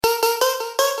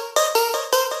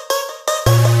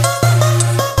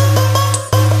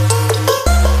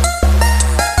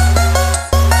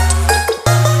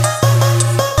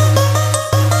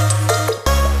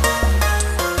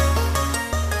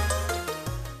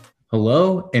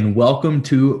Hello and welcome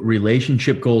to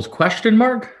Relationship Goals question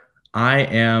mark. I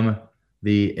am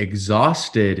the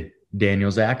exhausted Daniel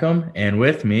Zackham, and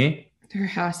with me, There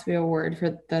has to be a word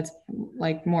for that's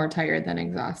like more tired than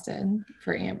exhausted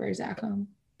for Amber Zackham.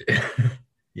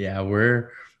 yeah, we're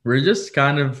just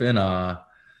kind of in a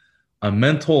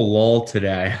mental lull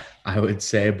today, I would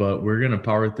say, but we're gonna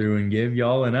power through and give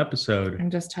y'all an episode.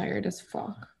 I'm just tired as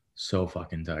fuck. So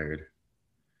fucking tired.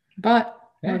 But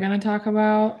Yeah. we're gonna talk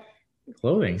about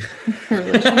Clothing.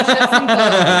 relationships and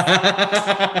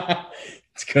clothes.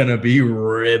 It's gonna be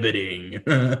riveting.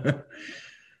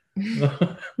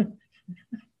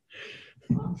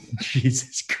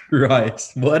 Jesus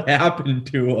Christ, what happened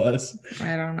to us?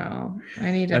 I don't know.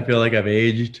 I feel like I've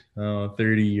aged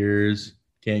 30 years.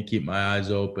 Can't keep my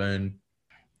eyes open.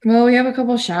 Well, we have a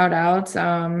couple shout outs.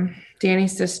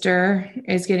 Danny's sister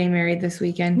is getting married this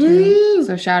weekend too. Woo!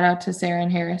 So shout out to Sarah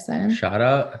and Harrison. Shout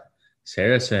out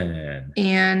Saracen.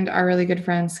 And our really good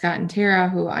friends Scott and Tara,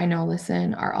 who I know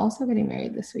listen, are also getting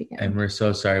married this weekend. And we're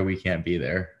so sorry we can't be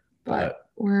there. But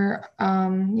we're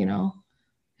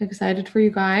excited for you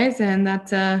guys, and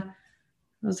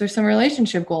those are some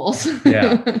relationship goals.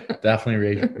 Yeah,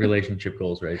 definitely relationship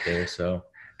goals right there. So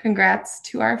congrats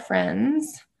to our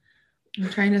friends. I'm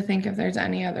trying to think if there's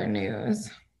any other news.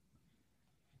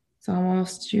 It's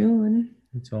almost June.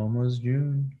 It's almost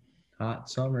June. Hot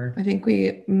summer. I think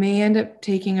we may end up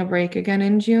taking a break again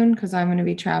in June because I'm going to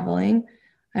be traveling.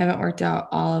 I haven't worked out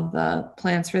all of the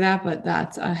plans for that, but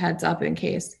that's a heads up in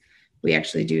case we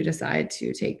actually do decide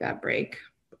to take that break.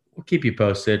 We'll keep you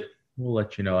posted. We'll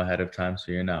let you know ahead of time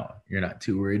so you're not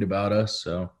too worried about us.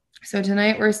 So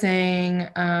tonight we're saying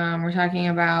we're talking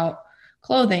about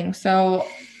clothing. So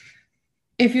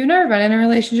if you've never been in a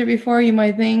relationship before, you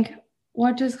might think,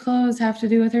 what does clothes have to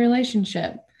do with a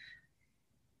relationship?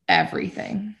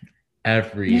 Everything.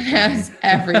 Everything. It has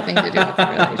everything to do with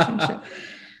a relationship.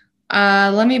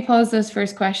 Let me pose this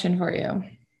first question for you.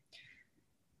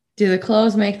 Do the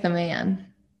clothes make the man?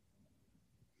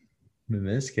 In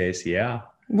this case, yeah.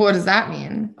 What does that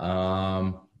mean?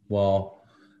 Well,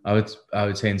 I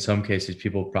would say in some cases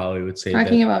people probably would say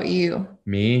talking about you.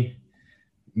 Me,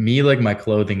 like my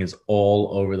clothing is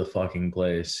all over the fucking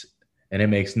place and it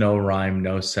makes no rhyme,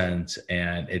 no sense,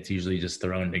 and it's usually just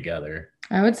thrown together.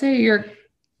 I would say your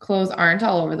clothes aren't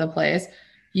all over the place.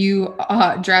 You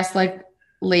dress like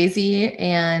lazy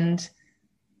and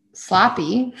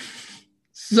sloppy.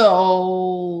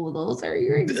 So those are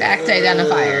your exact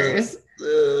identifiers.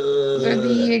 Those are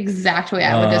the exact way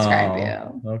I would describe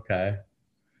you. Okay.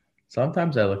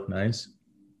 Sometimes I look nice.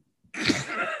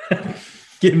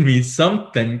 Give me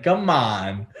something. Come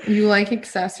on. You like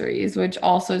accessories, which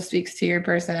also speaks to your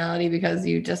personality because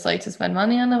you just like to spend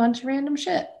money on a bunch of random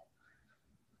shit.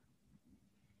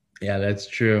 Yeah, that's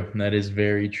true. That is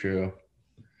very true.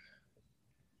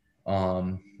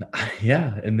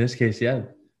 Yeah, in this case, yeah,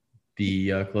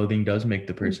 the clothing does make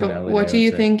the personality. But what do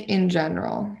you think in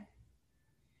general?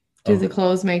 Do the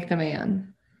clothes make the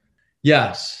man?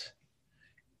 Yes,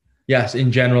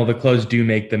 in general, the clothes do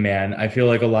make the man. I feel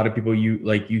like a lot of people,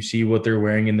 you see what they're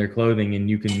wearing in their clothing and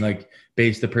you can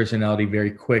base the personality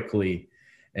very quickly.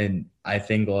 And I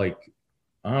think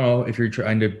I don't know, if you're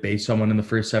trying to base someone in the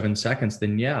first 7 seconds,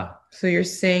 then yeah. So you're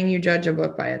saying you judge a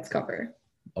book by its cover?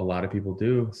 A lot of people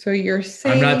do. So you're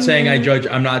saying... I'm not saying I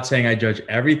judge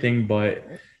everything, but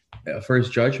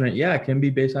first judgment, yeah, it can be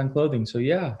based on clothing. So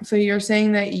yeah. So you're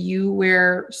saying that you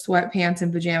wear sweatpants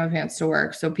and pajama pants to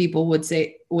work, so people would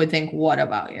think what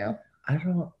about you? I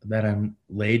don't know, that I'm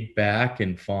laid back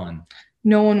and fun.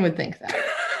 No one would think that.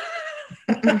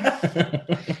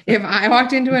 If I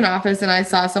walked into an office and I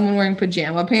saw someone wearing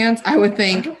pajama pants, I would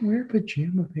think, I don't wear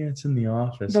pajama pants in the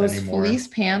office those anymore. Fleece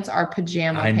pants are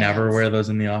pajama pants. I never wear those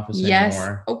in the office anymore.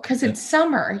 Yes, because it's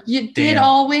summer. You did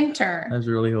all winter. I was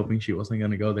really hoping she wasn't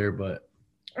going to go there, but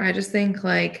I just think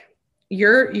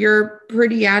you're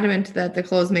pretty adamant that the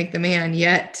clothes make the man,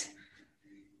 yet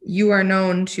you are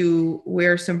known to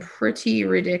wear some pretty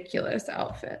ridiculous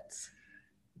outfits.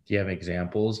 Do you have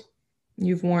examples?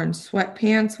 You've worn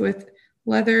sweatpants with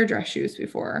leather dress shoes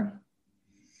before.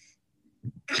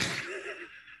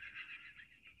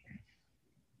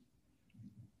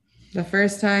 The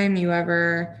first time you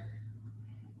ever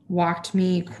walked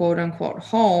me, quote unquote,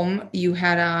 home, you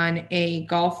had on a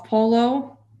golf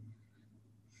polo,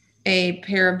 a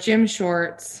pair of gym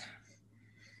shorts,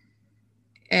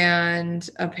 and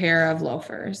a pair of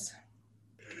loafers.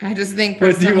 I just think...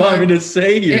 What do you want me to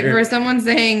say here? For someone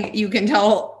saying you can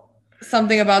tell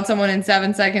something about someone in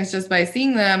 7 seconds just by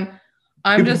seeing them,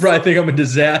 People probably think I'm a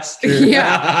disaster.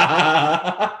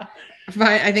 Yeah.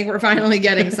 I think we're finally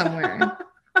getting somewhere.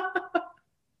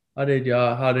 How did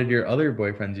your other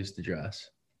boyfriends used to dress?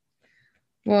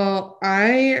 Well,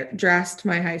 I dressed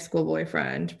my high school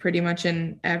boyfriend pretty much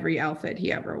in every outfit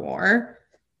he ever wore.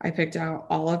 I picked out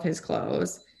all of his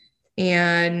clothes.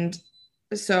 And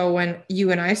so when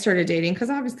you and I started dating, because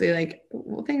obviously, like,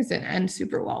 well, things didn't end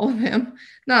super well with him,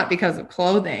 not because of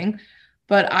clothing,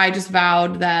 but I just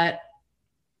vowed that,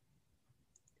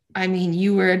 I mean,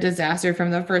 you were a disaster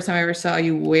from the first time I ever saw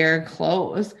you wear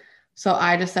clothes. So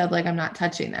I just said, like, I'm not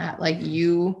touching that. Like,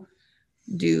 you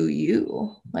do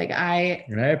you. Like,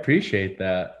 And I appreciate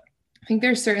that. I think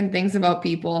there's certain things about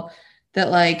people that,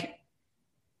 like,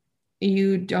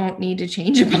 you don't need to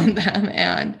change about them.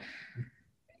 And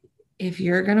if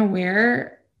you're going to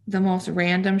wear the most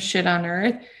random shit on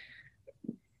earth,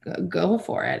 go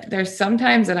for it. There's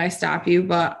sometimes that I stop you,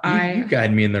 but You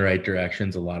guide me in the right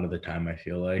directions a lot of the time, I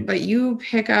feel like. but you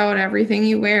pick out everything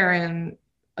you wear, and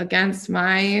against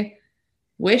my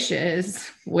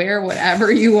wishes, wear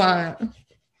whatever you want.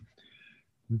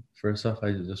 First off,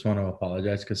 I just want to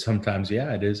apologize because sometimes,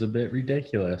 yeah, it is a bit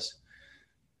ridiculous.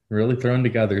 Really thrown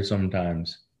together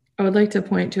sometimes. I would like to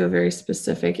point to a very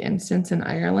specific instance in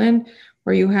Ireland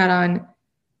where you had on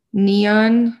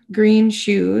neon green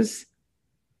shoes,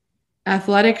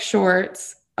 athletic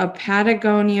shorts, a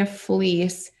Patagonia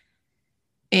fleece,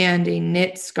 and a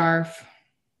knit scarf.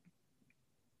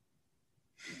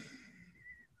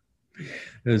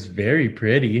 It was very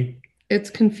pretty. It's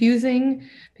confusing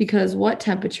because what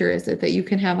temperature is it that you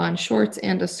can have on shorts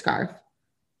and a scarf?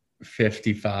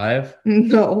 55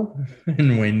 No,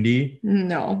 and windy.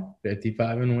 no.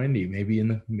 55 and windy.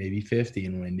 Maybe 50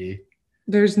 and windy.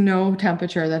 There's no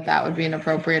temperature that would be an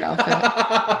appropriate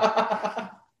outfit.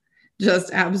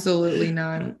 Just absolutely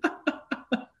none.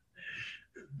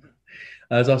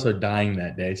 I was also dying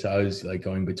that day, so I was like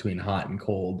going between hot and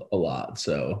cold a lot.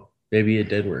 So maybe it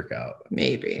did work out.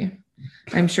 Maybe.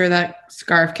 I'm sure that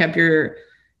scarf kept your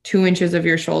 2 inches of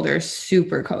your shoulder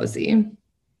super cozy.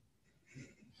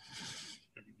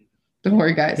 Don't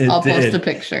worry, guys. I'll post a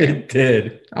picture. It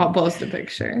did. I'll post a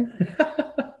picture.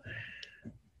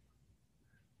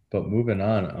 But moving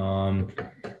on.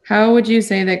 How would you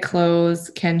say that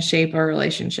clothes can shape a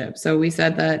relationship? So we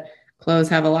said that clothes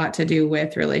have a lot to do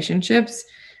with relationships.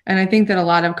 And I think that a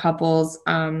lot of couples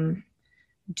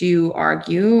do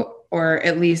argue, or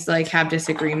at least like have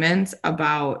disagreements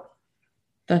about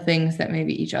the things that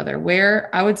maybe each other wear.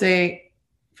 I would say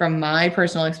from my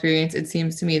personal experience, it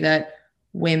seems to me that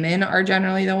women are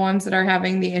generally the ones that are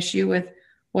having the issue with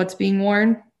what's being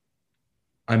worn.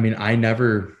 I mean, I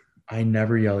never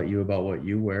yell at you about what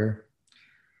you wear.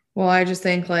 Well, I just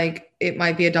think like it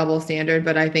might be a double standard,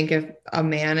 but I think if a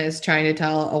man is trying to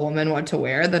tell a woman what to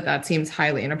wear, that seems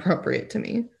highly inappropriate to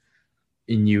me.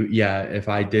 And if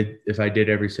I did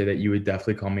ever say that, you would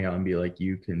definitely call me out and be like,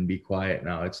 you can be quiet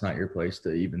now. It's not your place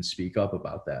to even speak up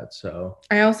about that. So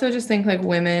I also just think like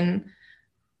women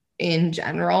in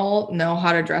general know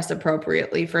how to dress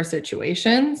appropriately for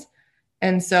situations.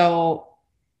 And so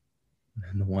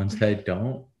the ones that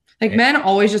don't, like men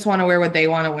always just want to wear what they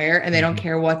want to wear, and they don't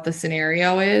care what the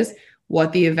scenario is,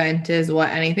 what the event is, what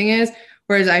anything is.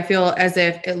 Whereas I feel as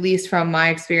if, at least from my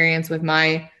experience with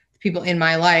my people in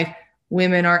my life,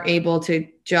 women are able to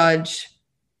judge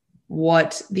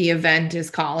what the event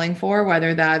is calling for,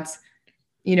 whether that's,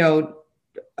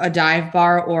 a dive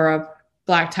bar or a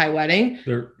black tie wedding.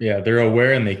 They're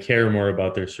aware and they care more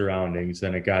about their surroundings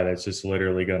than a guy that's just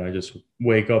literally gonna just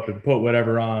wake up and put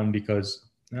whatever on because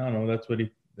I don't know, that's what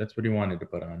he wanted to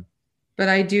put on. But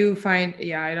I do find,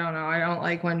 I don't know. I don't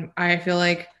like when I feel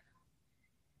like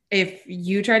if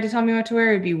you tried to tell me what to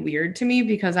wear, it'd be weird to me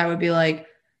because I would be like,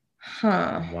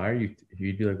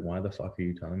 you'd be like, why the fuck are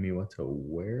you telling me what to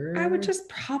wear? I would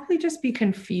probably be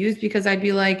confused because I'd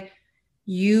be like,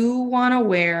 you want to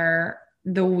wear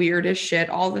the weirdest shit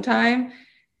all the time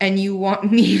and you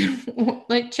want me to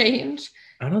like change.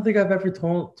 I don't think I've ever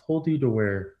told you to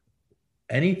wear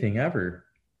anything ever.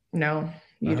 No,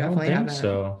 you definitely haven't.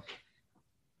 So.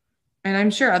 And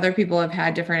I'm sure other people have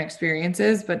had different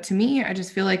experiences, but to me, I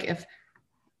just feel like if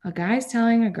a guy's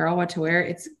telling a girl what to wear,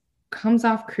 it comes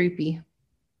off creepy.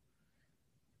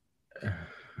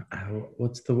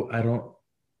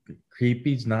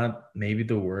 Creepy's not maybe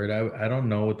the word. I don't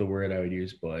know what the word I would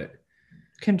use, but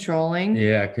controlling.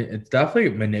 Yeah, it's definitely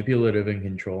manipulative and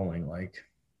controlling. Like,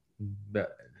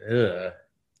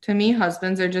 to me,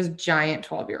 husbands are just giant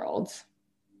 12-year-olds.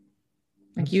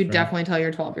 Like, you definitely tell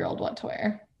your 12-year-old what to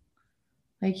wear.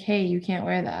 Like, hey, you can't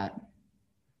wear that.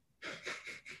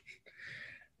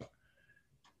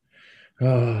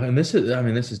 And this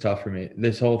is tough for me.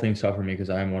 This whole thing's tough for me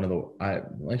because I am one of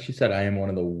like she said, I am one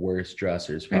of the worst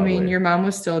dressers, I mean, probably. your mom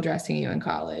was still dressing you in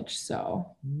college,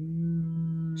 so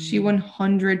she Mm,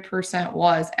 100%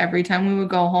 was. Every time we would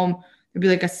go home, there'd be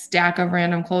like a stack of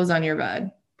random clothes on your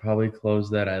bed. Probably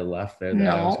clothes that I left there that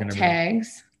I was No, gonna bring.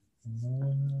 tags. I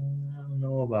don't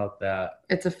know about that.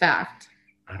 It's a fact.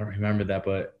 I don't remember that,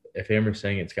 but if Amber's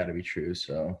saying it's got to be true,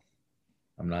 so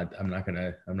I'm not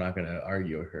gonna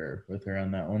argue with her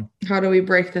on that one. How do we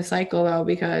break the cycle though?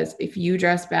 Because if you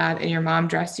dress bad and your mom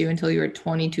dressed you until you were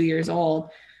 22 years old,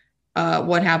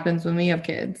 what happens when we have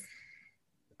kids?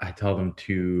 I tell them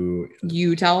to.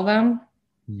 You tell them?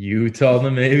 You tell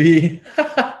them maybe.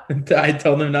 I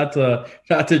tell them not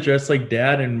to dress like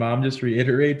dad, and mom just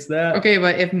reiterates that. Okay,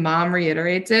 but if mom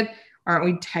reiterates it, aren't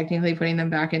we technically putting them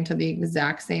back into the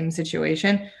exact same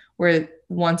situation where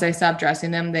once I stop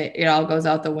dressing them, it all goes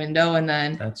out the window, and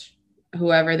then That's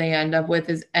whoever they end up with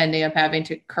is ending up having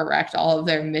to correct all of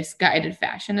their misguided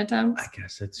fashion attempts? I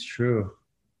guess that's true.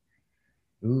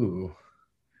 Ooh,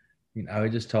 I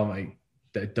would just tell my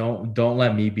that don't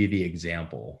let me be the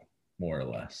example, more or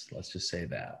less. Let's just say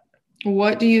that.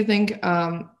 What do you think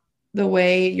the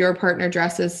way your partner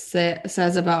dresses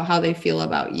says about how they feel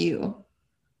about you?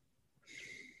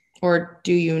 Or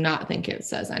do you not think it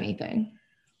says anything?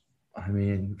 I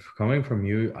mean, coming from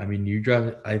you, I mean, you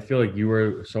dress. I feel like you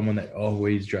were someone that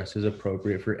always dresses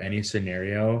appropriate for any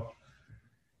scenario.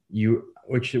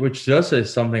 Which does say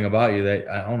something about you that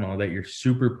I don't know, that you're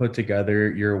super put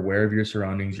together. You're aware of your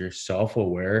surroundings. You're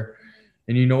self-aware,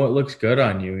 and you know what looks good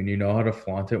on you, and you know how to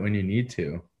flaunt it when you need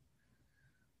to.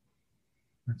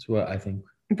 That's what I think.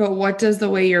 But what does the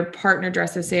way your partner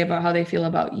dresses say about how they feel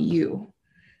about you?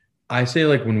 I say,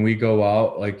 like, when we go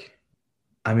out, like,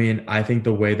 I mean, I think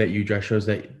the way that you dress shows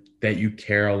that you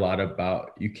care a lot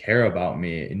about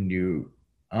me, and you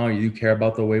care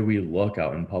about the way we look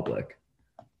out in public.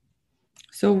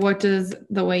 So what does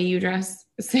the way you dress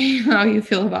say how you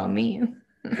feel about me?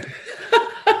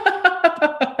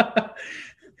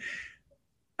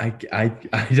 I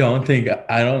don't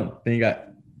think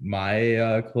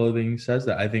my clothing says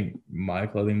that. I think my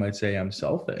clothing might say I'm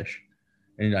selfish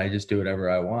and I just do whatever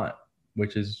I want,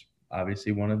 which is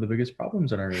obviously one of the biggest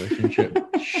problems in our relationship.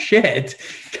 Shit.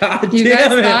 God You damn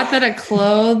guys it. thought that a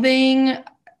clothing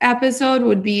episode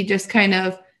would be just kind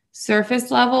of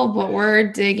surface level, but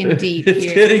we're digging deep It's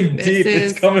here. getting deep.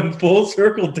 It's coming full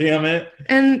circle, damn it.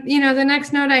 And the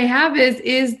next note I have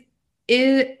is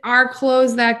are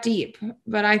clothes that deep?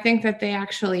 But I think that they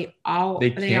actually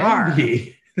they are.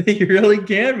 Be. They really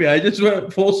can be. I just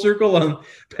went full circle on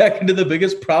back into the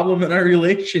biggest problem in our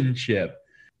relationship.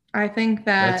 I think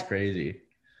that's crazy.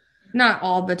 Not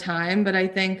all the time, but I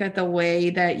think that the way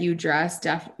that you dress,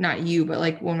 not you, but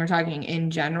like when we're talking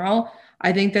in general,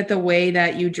 I think that the way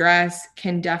that you dress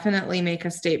can definitely make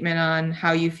a statement on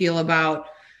how you feel about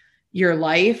your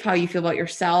life, how you feel about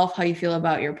yourself, how you feel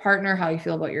about your partner, how you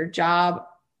feel about your job,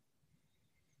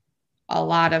 a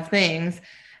lot of things.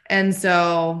 And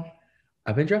so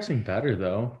I've been dressing better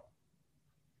though.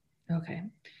 Okay.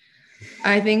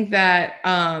 I think that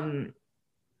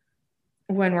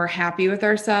when we're happy with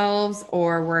ourselves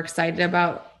or we're excited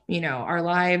about, our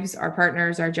lives, our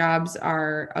partners, our jobs,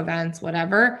 our events,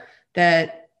 whatever,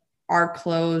 that our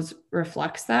clothes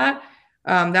reflects that.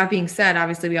 That being said,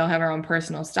 obviously we all have our own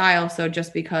personal style. So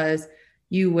just because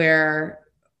you wear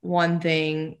one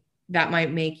thing that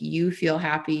might make you feel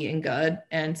happy and good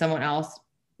and someone else,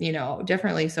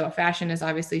 differently. So fashion is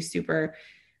obviously super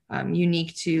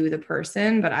unique to the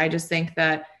person, but I just think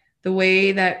that the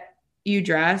way that you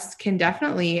dress can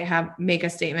definitely make a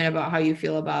statement about how you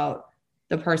feel about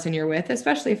the person you're with,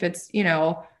 especially if it's,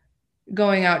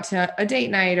 going out to a date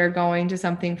night or going to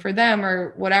something for them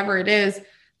or whatever it is.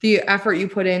 The effort you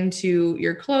put into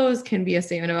your clothes can be a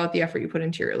statement about the effort you put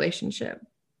into your relationship.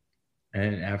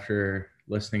 And after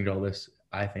listening to all this,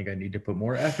 I think I need to put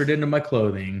more effort into my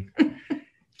clothing.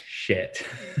 Shit.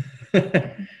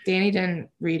 Danny didn't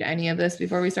read any of this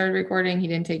before we started recording. He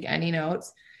didn't take any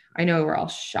notes. I know we're all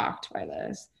shocked by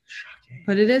this. Shocking.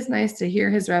 But it is nice to hear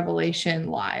his revelation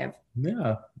live.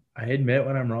 Yeah, I admit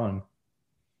when I'm wrong.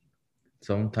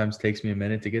 Sometimes takes me a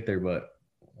minute to get there, but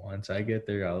once I get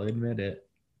there, I'll admit it.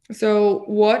 So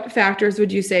what factors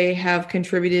would you say have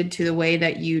contributed to the way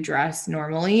that you dress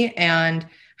normally, and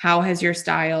how has your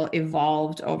style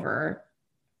evolved over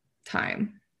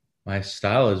time? My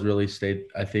style has really stayed.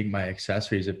 I think my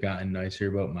accessories have gotten nicer,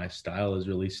 but my style has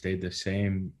really stayed the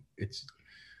same.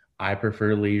 I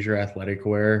prefer leisure athletic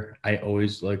wear. I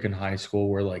always, like in high school,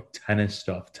 wear like tennis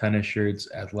stuff, tennis shirts,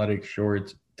 athletic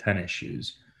shorts, tennis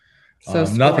shoes. So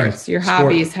Nothing. sports, your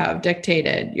hobbies have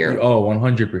dictated your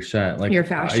 100%. Like your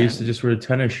I used to fashion. just wear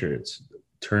tennis shirts,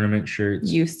 tournament shirts.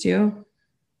 Used to.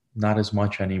 Not as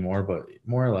much anymore, but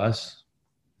more or less.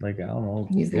 Like I don't know.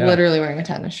 He's Yeah. literally wearing a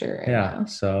tennis shirt right Yeah. now.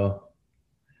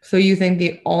 So you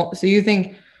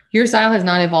think your style has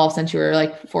not evolved since you were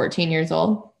like 14 years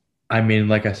old? I mean,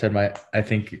 like I said, I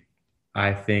think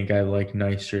I like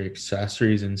nicer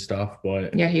accessories and stuff,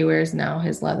 but Yeah, he wears now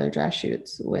his leather dress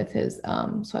shoots with his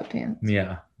sweatpants.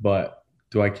 yeah, but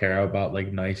do I care about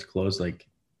like nice clothes, like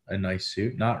a nice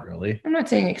suit? Not really. I'm not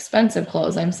saying expensive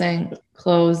clothes. I'm saying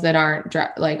clothes that aren't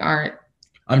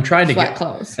I'm trying to sweat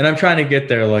clothes. And I'm trying to get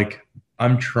there. Like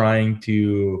I'm trying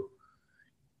to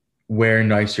wear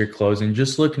nicer clothes and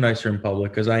just look nicer in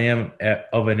public because I am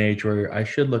of an age where I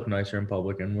should look nicer in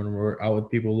public, and when we're out with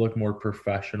people, look more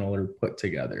professional or put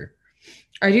together.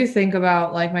 I do think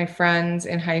about like my friends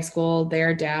in high school,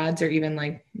 their dads, or even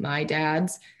like my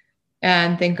dads,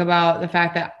 and think about the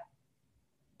fact that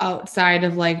outside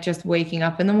of like just waking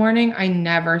up in the morning, I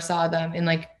never saw them in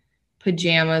like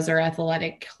pajamas or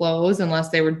athletic clothes unless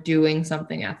they were doing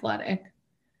something athletic.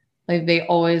 Like they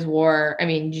always wore, I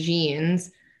mean,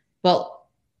 jeans, but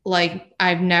like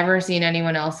I've never seen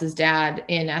anyone else's dad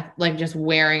in like just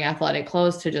wearing athletic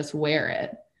clothes to just wear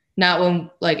it. Not when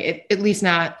like at least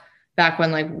not back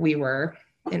when like we were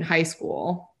in high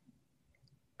school.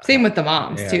 Same with the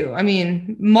moms too. I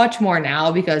mean, much more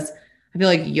now because I feel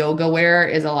like yoga wear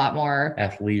is a lot more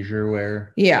athleisure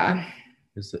wear. Yeah.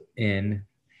 Is in.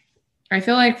 I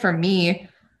feel like for me,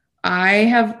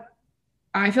 I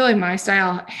feel like my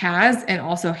style has and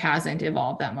also hasn't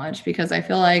evolved that much because I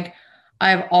feel like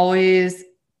I've always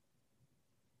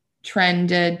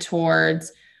trended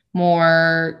towards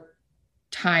more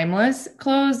timeless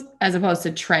clothes as opposed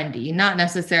to trendy. Not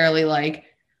necessarily like,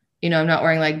 I'm not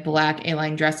wearing like black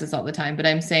A-line dresses all the time, but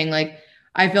I'm saying like,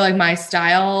 I feel like my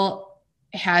style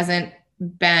hasn't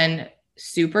been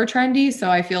super trendy. So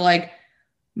I feel like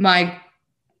my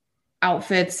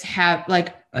outfits have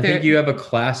like, I think you have a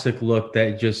classic look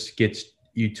that just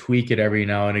you tweak it every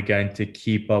now and again to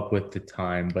keep up with the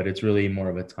time, but it's really more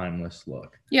of a timeless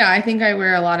look. Yeah, I think I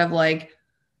wear a lot of like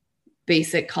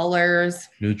basic colors.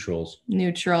 Neutrals,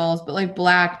 but like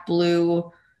black,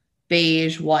 blue,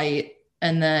 beige, white,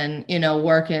 and then,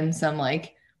 work in some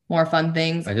like more fun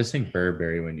things. I just think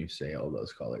Burberry when you say all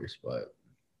those colors, but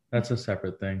that's a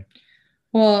separate thing.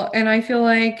 Well, and I feel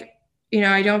like,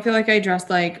 I don't feel like I dress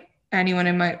like anyone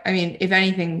if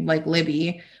anything, like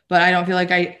Libby, but I don't feel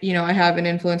like I have an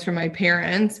influence from my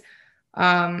parents.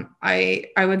 I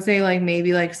would say like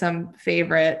maybe like some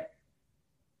favorite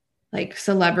like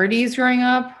celebrities growing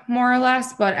up more or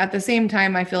less, but at the same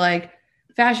time, I feel like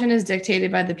fashion is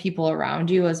dictated by the people around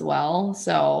you as well.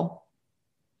 So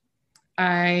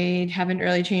I haven't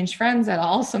really changed friends at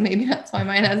all. So maybe that's why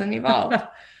mine hasn't evolved.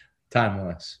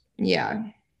 Timeless. Yeah.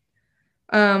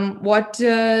 What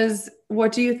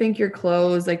do you think your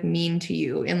clothes like mean to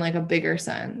you in like a bigger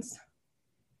sense?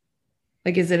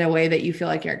 Like, is it a way that you feel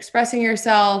like you're expressing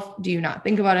yourself? Do you not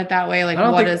think about it that way? Like,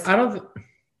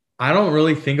 I don't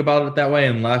really think about it that way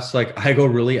unless like I go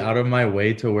really out of my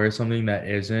way to wear something that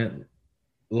isn't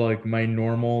like my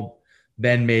normal.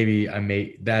 Then maybe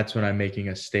that's when I'm making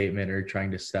a statement or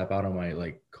trying to step out of my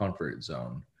like comfort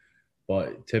zone.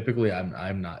 But typically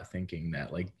I'm not thinking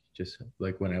that, like just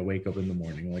like when I wake up in the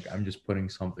morning, like I'm just putting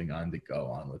something on to go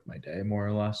on with my day more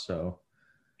or less. So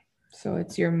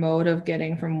it's your mode of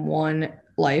getting from one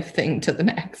life thing to the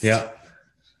next. Yeah.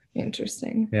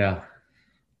 Interesting. Yeah.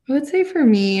 I would say for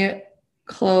me,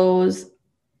 clothes,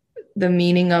 the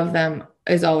meaning of them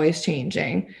is always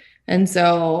changing. And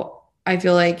so I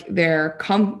feel like they're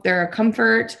a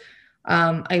comfort.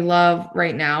 I love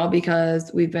right now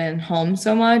because we've been home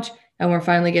so much and we're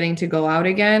finally getting to go out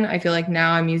again. I feel like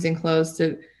now I'm using clothes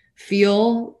to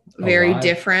feel very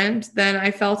different than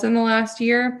I felt in the last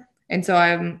year. And so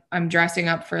I'm dressing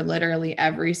up for literally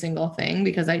every single thing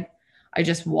because I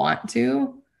just want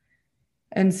to.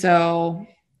 And so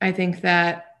I think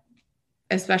that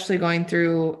especially going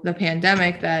through the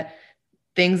pandemic, that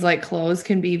things like clothes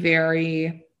can be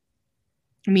very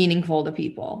meaningful to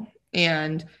people.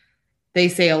 And they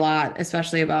say a lot,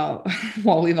 especially about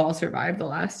we've all survived the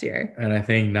last year. And I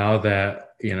think now that,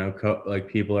 like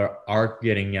people are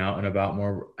getting out and about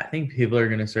more, I think people are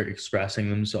going to start expressing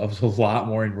themselves a lot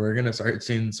more and we're going to start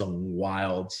seeing some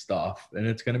wild stuff and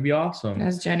it's going to be awesome.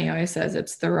 As Jenny always says,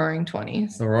 it's the roaring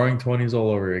 20s. The roaring 20s all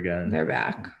over again. They're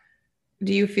back.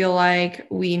 Do you feel like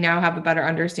we now have a better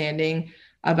understanding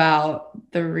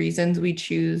about the reasons we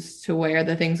choose to wear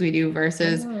the things we do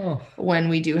versus when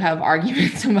we do have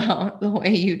arguments about the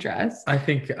way you dress? I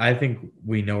think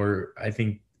we know I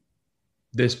think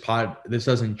this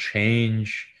doesn't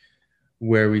change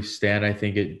where we stand. I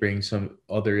think it brings some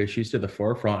other issues to the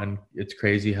forefront, and it's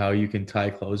crazy how you can tie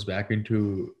clothes back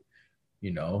into,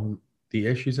 the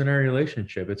issues in our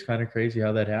relationship. It's kind of crazy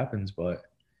how that happens, but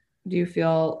Do you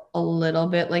feel a little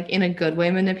bit like in a good way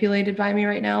manipulated by me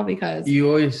right now? Because you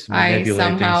always I manipulate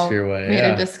things somehow your way. made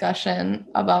Yeah. a discussion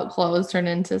about clothes turn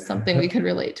into something we could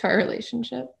relate to our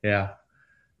relationship. Yeah.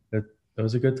 That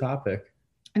was a good topic.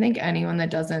 I think anyone that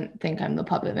doesn't think I'm the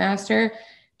puppet master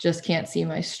just can't see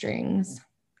my strings.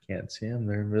 Can't see them.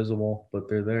 They're invisible, but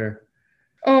they're there.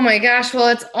 Oh my gosh. Well,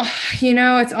 it's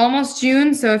almost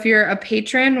June. So if you're a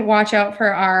patron, watch out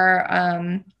for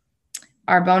our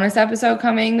bonus episode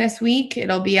coming this week.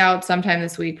 It'll be out sometime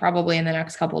this week, probably in the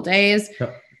next couple days.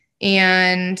 Yep.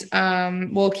 And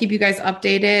we'll keep you guys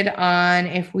updated on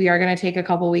if we are going to take a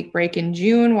couple week break in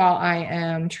June while I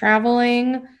am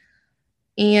traveling.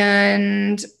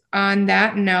 And on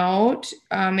that note,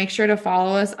 make sure to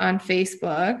follow us on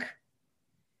Facebook.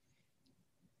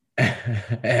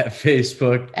 At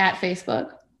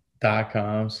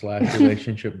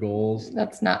facebook.com/relationship goals.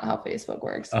 That's not how Facebook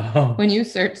works. Oh. When you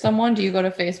search someone, do you go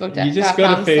to Facebook? You just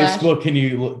go to Facebook and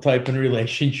you type in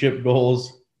relationship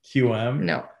goals QM?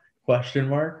 No. Question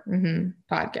mark?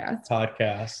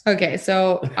 Podcast. Okay,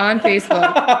 so on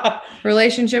Facebook,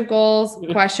 relationship goals,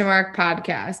 question mark,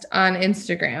 podcast. On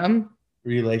Instagram,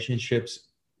 relationship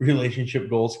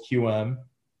goals QM.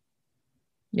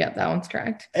 Yep, that one's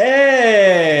correct.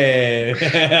 Hey!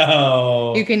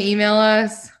 You can email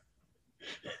us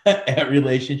at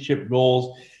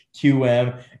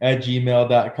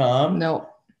relationshipgoalsqm@gmail.com.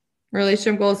 Nope.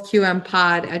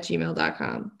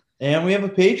 relationshipgoalsqmpod@gmail.com. And we have a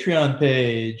Patreon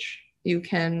page. You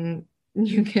can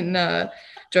join our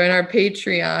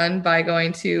Patreon by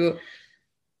going to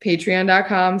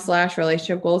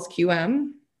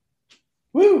patreon.com/relationshipgoalsqm.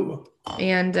 Woo!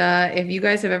 And if you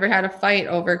guys have ever had a fight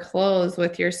over clothes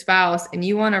with your spouse and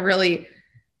you want to really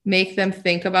make them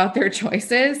think about their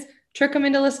choices, trick them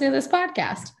into listening to this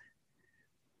podcast.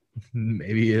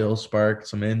 Maybe it'll spark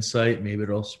some insight. Maybe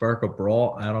it'll spark a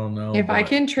brawl. I don't know. If I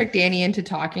can trick Danny into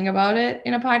talking about it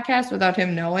in a podcast without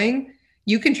him knowing,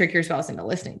 you can trick your spouse into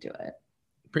listening to it.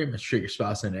 Pretty much trick your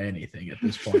spouse into anything at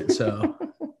this point. So,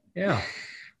 yeah.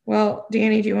 Well,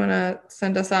 Danny, do you want to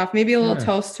send us off? Maybe a little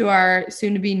toast to our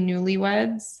soon-to-be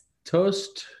newlyweds.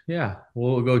 Toast. Yeah.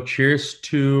 We'll go cheers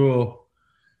to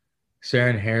Sarah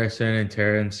and Harrison and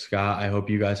Tara and Scott. I hope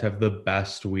you guys have the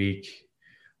best week.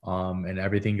 And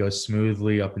everything goes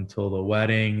smoothly up until the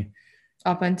wedding.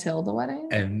 Up until the wedding?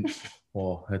 And,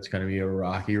 well, it's going to be a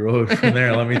rocky road from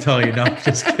there. Let me tell you. No,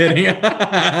 just kidding.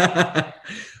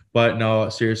 But no,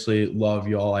 seriously, love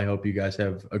you all. I hope you guys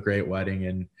have a great wedding.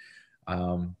 And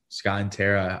Scott and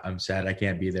Tara, I'm sad I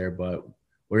can't be there, but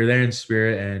we're there in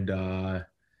spirit. And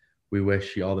we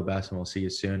wish you all the best. And we'll see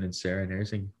you soon. And Sarah and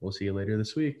Harrison, we'll see you later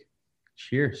this week.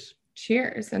 Cheers.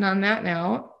 Cheers. And on that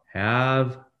note,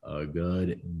 have a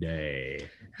good day.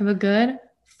 Have a good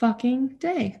fucking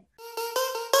day.